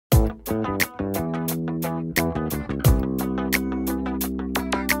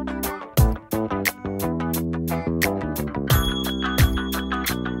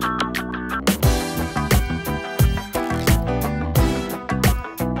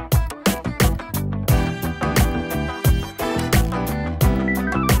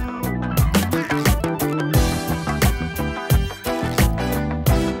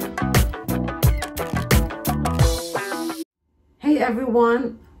Hey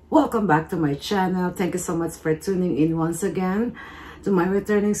everyone, welcome back to my channel. Thank you so much for tuning in once again. To my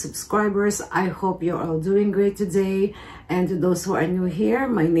returning subscribers, I hope you're all doing great today. And to those who are new here,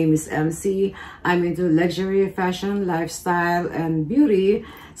 my name is MC. I'm into luxury, fashion, lifestyle, and beauty.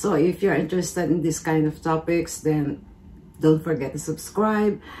 So if you're interested in this kind of topics, then don't forget to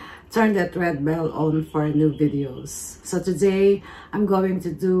subscribe. Turn that red bell on for new videos. So today, I'm going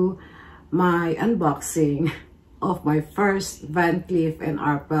to do my unboxing of my first Van Cleef and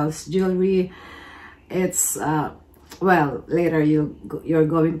Arpels jewelry. It's well, later you're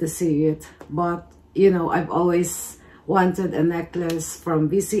going to see it, but you know, I've always wanted a necklace from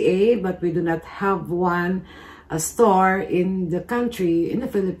VCA, but we do not have a store in the country, in the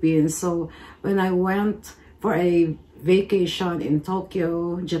Philippines. So when I went for a vacation in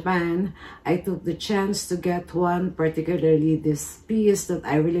Tokyo, Japan, I took the chance to get one, particularly this piece that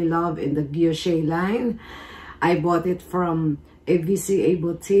I really love in the Guilloche line. I bought it from a VCA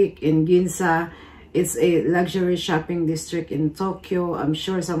boutique in Ginza. It's a luxury shopping district in Tokyo. I'm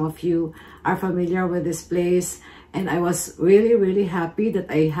sure some of you are familiar with this place. And I was really happy that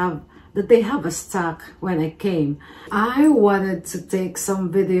they have a stock when I came. I wanted to take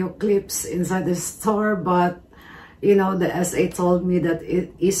some video clips inside the store, but you know, the SA told me that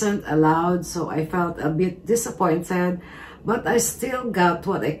it isn't allowed. So I felt a bit disappointed. But I still got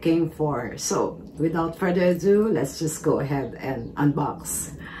what I came for. So without further ado, let's just go ahead and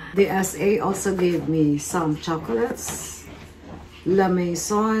unbox. The SA also gave me some chocolates. La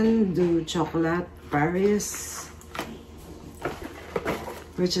Maison du Chocolat Paris,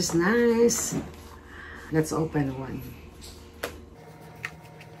 which is nice. Let's open one.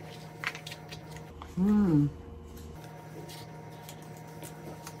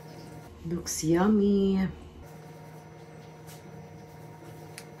 Looks yummy.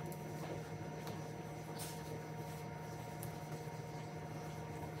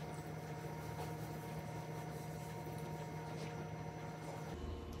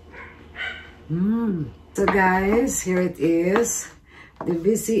 So guys, here it is, the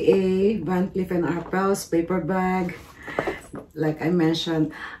VCA Van Cleef and Arpels paper bag. Like I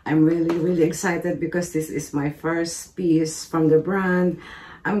mentioned, I'm really excited because this is my first piece from the brand.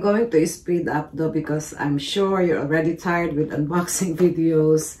 I'm going to speed up though because I'm sure you're already tired with unboxing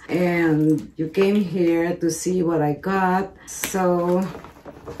videos and you came here to see what I got. So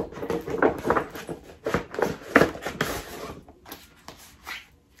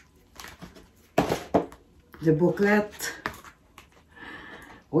the booklet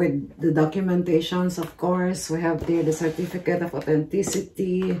with the documentations, of course. We have there the certificate of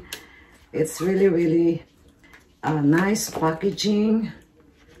authenticity. It's really nice packaging.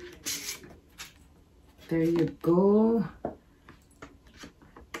 There you go.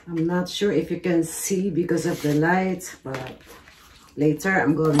 I'm not sure if you can see because of the light, but later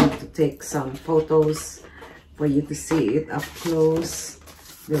I'm going to take some photos for you to see it up close.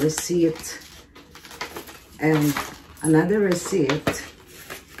 The receipt and another receipt.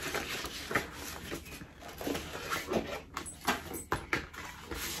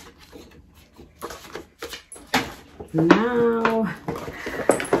 Now,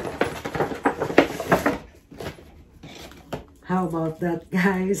 how about that,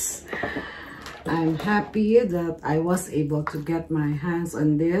 guys? I'm happy that I was able to get my hands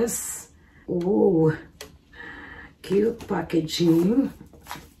on this. Oh, cute packaging.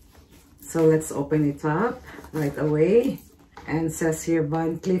 So let's open it up right away. And it says here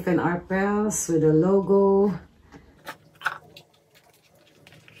Van Cleef and Arpels with a logo.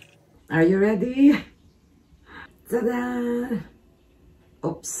 Are you ready? Ta-da!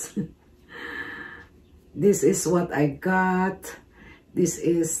 Oops. This is what I got. This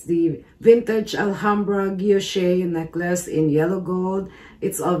is the vintage Alhambra Guilloche necklace in yellow gold.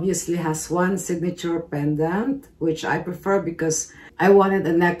 It obviously has one signature pendant, which I prefer because I wanted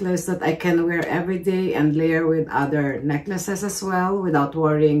a necklace that I can wear every day and layer with other necklaces as well without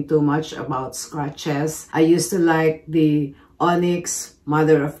worrying too much about scratches. I used to like the onyx,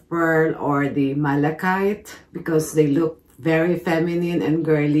 mother of pearl, or the malachite because they look very feminine and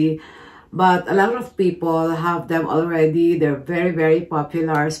girly. But a lot of people have them already. They're very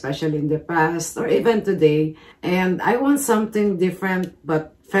popular, especially in the past or even today. And I want something different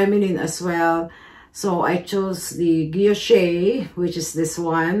but feminine as well. So I chose the Guilloche, which is this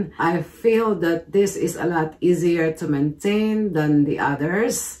one. I feel that this is a lot easier to maintain than the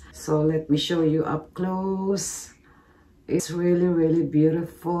others. So let me show you up close. It's really, really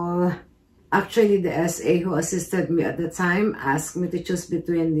beautiful. Actually, the SA who assisted me at the time asked me to choose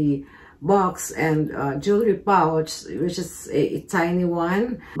between the box and jewelry pouch, which is a tiny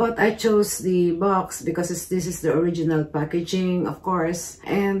one, but I chose the box because this is the original packaging, of course.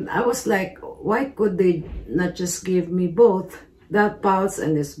 And I was like, why could they not just give me both, that pouch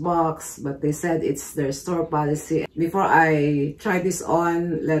and this box? But they said it's their store policy. Before I try this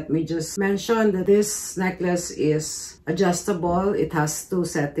on, let me just mention that this necklace is adjustable. It has 2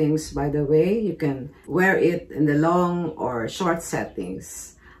 settings, by the way. You can wear it in the long or short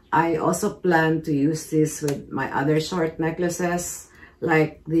settings. I also plan to use this with my other short necklaces,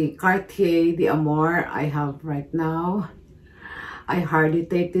 like the Cartier, the Amour I have right now. I hardly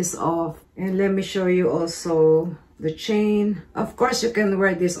take this off. And let me show you also the chain. Of course, you can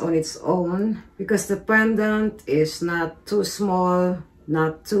wear this on its own because the pendant is not too small,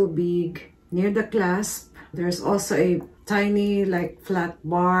 not too big. Near the clasp, there's also a tiny like flat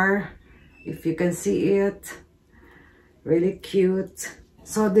bar, if you can see it. Really cute.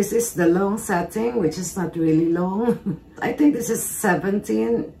 So this is the long setting, which is not really long. I think this is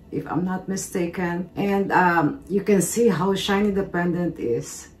 17, if I'm not mistaken. And you can see how shiny the pendant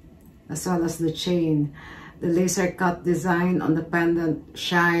is, as well as the chain. The laser cut design on the pendant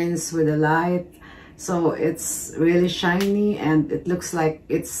shines with the light. So it's really shiny and it looks like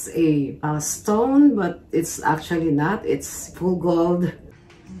it's a stone, but it's actually not. It's full gold.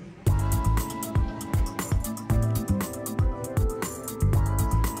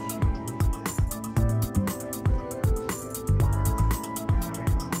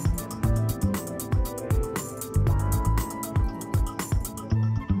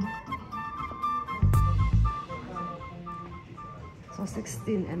 So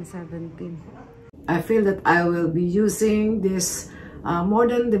 16 and 17. I feel that I will be using this more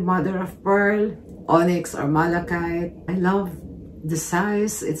than the mother of pearl, onyx or malachite. I love the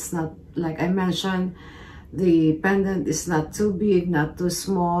size. It's not, like I mentioned, the pendant is not too big, not too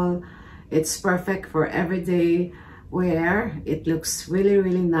small. It's perfect for everyday wear. It looks really,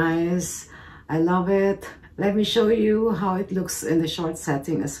 really nice. I love it. Let me show you how it looks in the short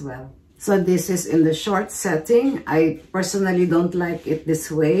setting as well. So this is in the short setting. I personally don't like it this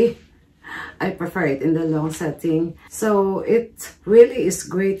way. I prefer it in the long setting. So it really is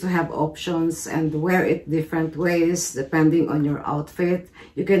great to have options and wear it different ways depending on your outfit.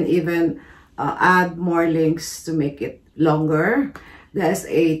 You can even add more links to make it longer. The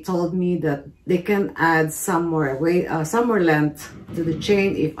SA told me that they can add some more length to the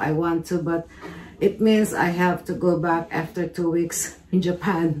chain if I want to, but it means I have to go back after 2 weeks in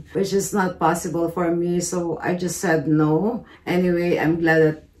Japan, which is not possible for me. So I just said no. Anyway, I'm glad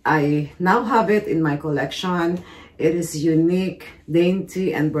that I now have it in my collection. It is unique,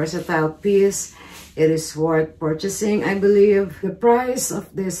 dainty, and versatile piece. It is worth purchasing, I believe. The price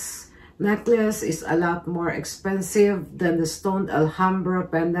of this necklace is a lot more expensive than the stoned Alhambra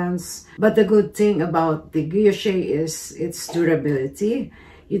pendants. But the good thing about the Guilloche is its durability.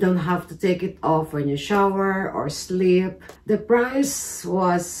 You don't have to take it off when you shower or sleep. The price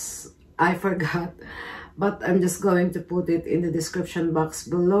was, I forgot, but I'm just going to put it in the description box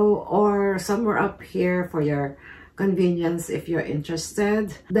below or somewhere up here for your convenience if you're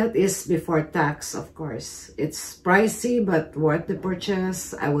interested. That is before tax, of course. It's pricey but worth the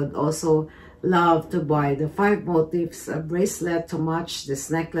purchase. I would also love to buy the 5 motifs bracelet to match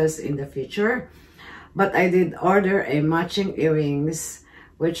this necklace in the future. But I did order a matching earrings,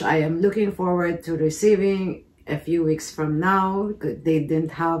 which I am looking forward to receiving a few weeks from now. They didn't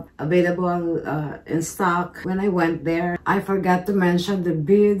have available in stock when I went there. I forgot to mention the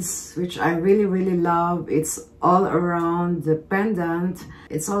beads, which I really, really love. It's all around the pendant.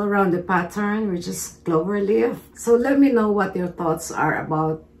 It's all around the pattern, which is clover leaf. So let me know what your thoughts are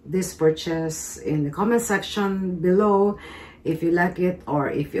about this purchase in the comment section below, if you like it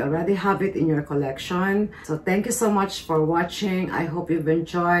or if you already have it in your collection. So thank you so much for watching. I hope you've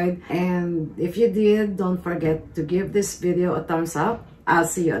enjoyed, and if you did, don't forget to give this video a thumbs up. I'll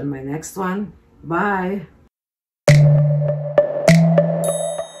see you on my next one. Bye.